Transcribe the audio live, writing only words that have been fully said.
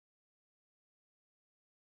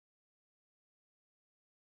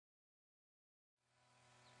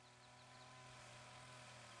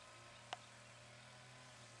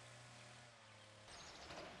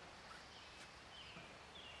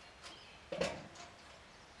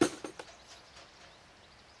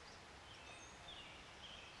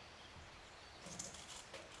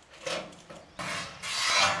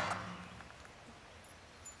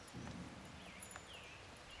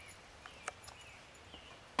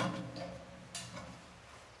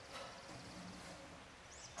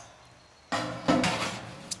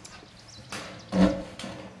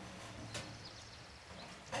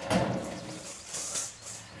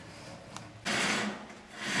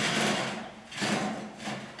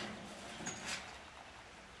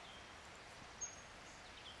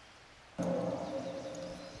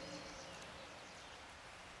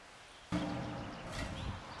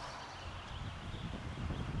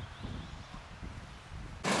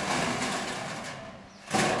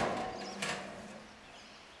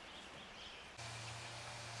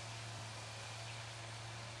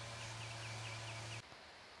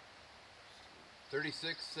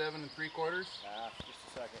36 7 3/4. Just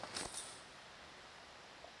a second.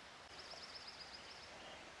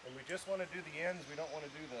 And we just want to do the ends. We don't want to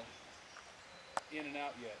do the in and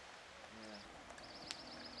out yet. Yeah.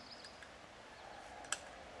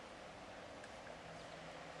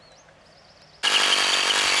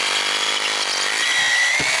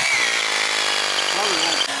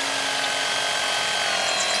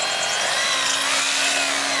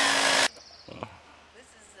 This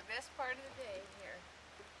is the best part of the day here.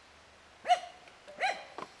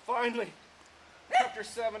 Finally, after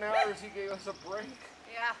 7 hours, he gave us a break.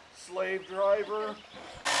 Yeah. Slave driver.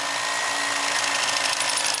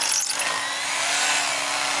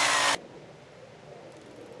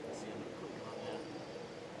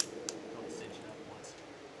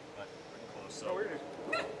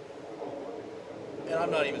 And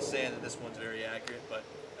I'm not even saying that this one's very accurate, but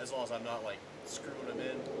as long as I'm not like screwing them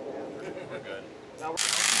in, we're good. Now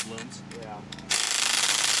Blooms. yeah.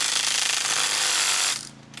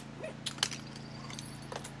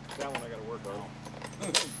 That one I gotta work on.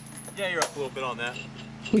 Yeah, you're up a little bit on that.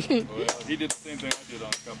 Well, he did the same thing I did on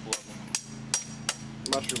a couple of them.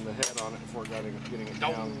 Mushroom the head on it before getting it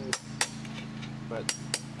down. But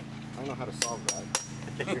I don't know how to solve that.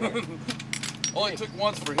 Only took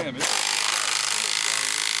once for him.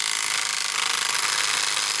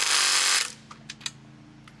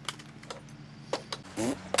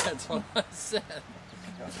 That's what I said.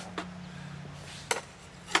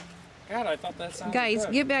 God, I thought that sounded Guys,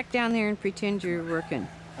 good. get back down there and pretend you're working.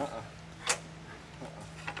 We're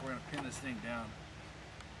gonna pin this thing down.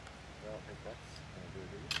 I don't think that's gonna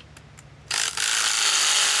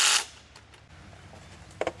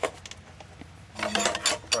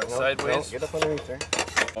do it. Sideways. No, get up underneath there.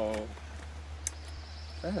 Oh,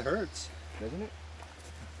 that hurts. Doesn't it?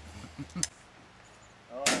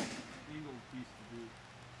 Oh, single piece to do.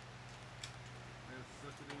 Let's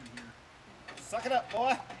suck it in here. Suck it up,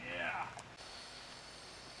 boy. Yeah.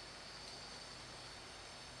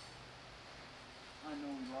 I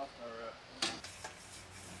know we lost our.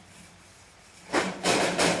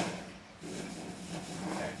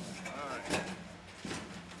 Okay. All right.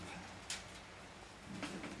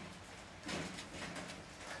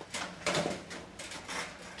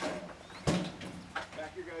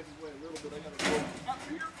 Back your guys' way a little bit. I gotta go up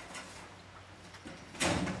here.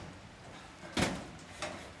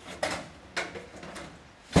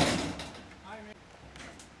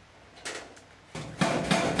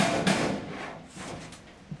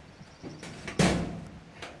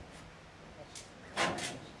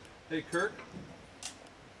 Hey, Kirk.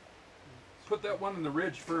 Put that one in the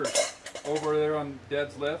ridge first. Over there on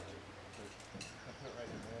Dad's left.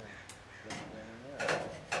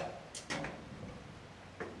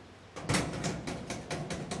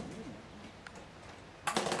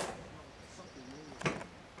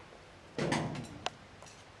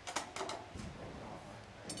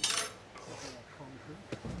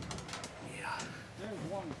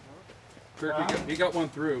 Kirk, he got one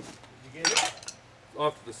through. You get it?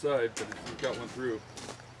 Off to the side, but he's got one through.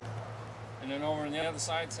 And then over on the other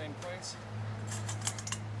side, same place.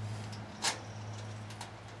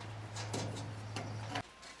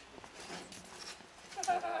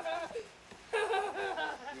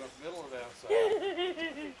 Middle or the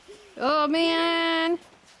outside? Oh man,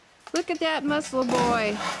 look at that muscle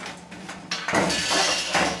boy.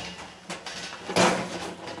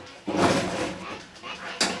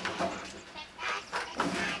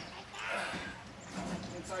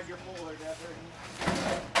 Inside your pole there, Dad. There.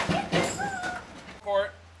 For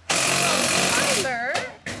it. Tyler,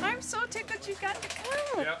 I'm so tickled you got to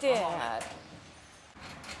come with Yep, Dad.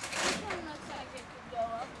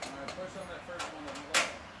 Alright, push on that first one that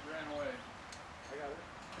ran away. I got it.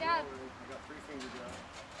 Dad. I got 3 finger job.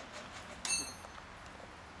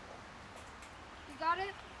 You got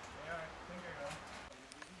it? Yeah, I think I got it.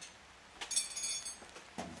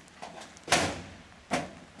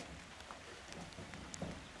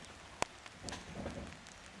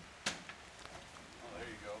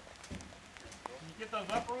 Get those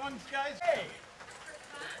upper ones, guys? Hey!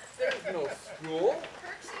 There's no school.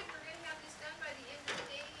 Kirk said we're going to have this done by the end of the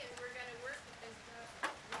day and we're going to work because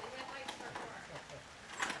the headlights are far.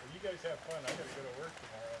 Well, you guys have fun. I gotta go to work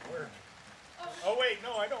tomorrow. Oh wait,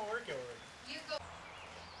 no, I don't work at work. You go.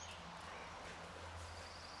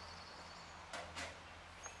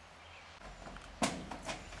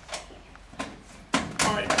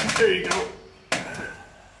 Alright, there you go.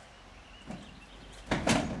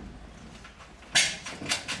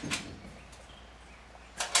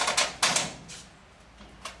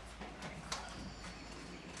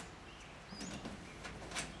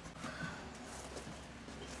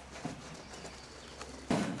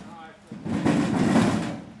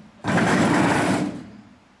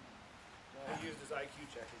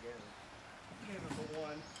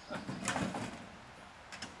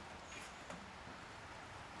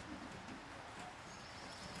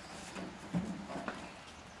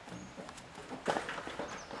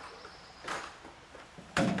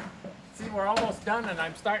 we're almost done and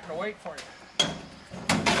I'm starting to wait for you.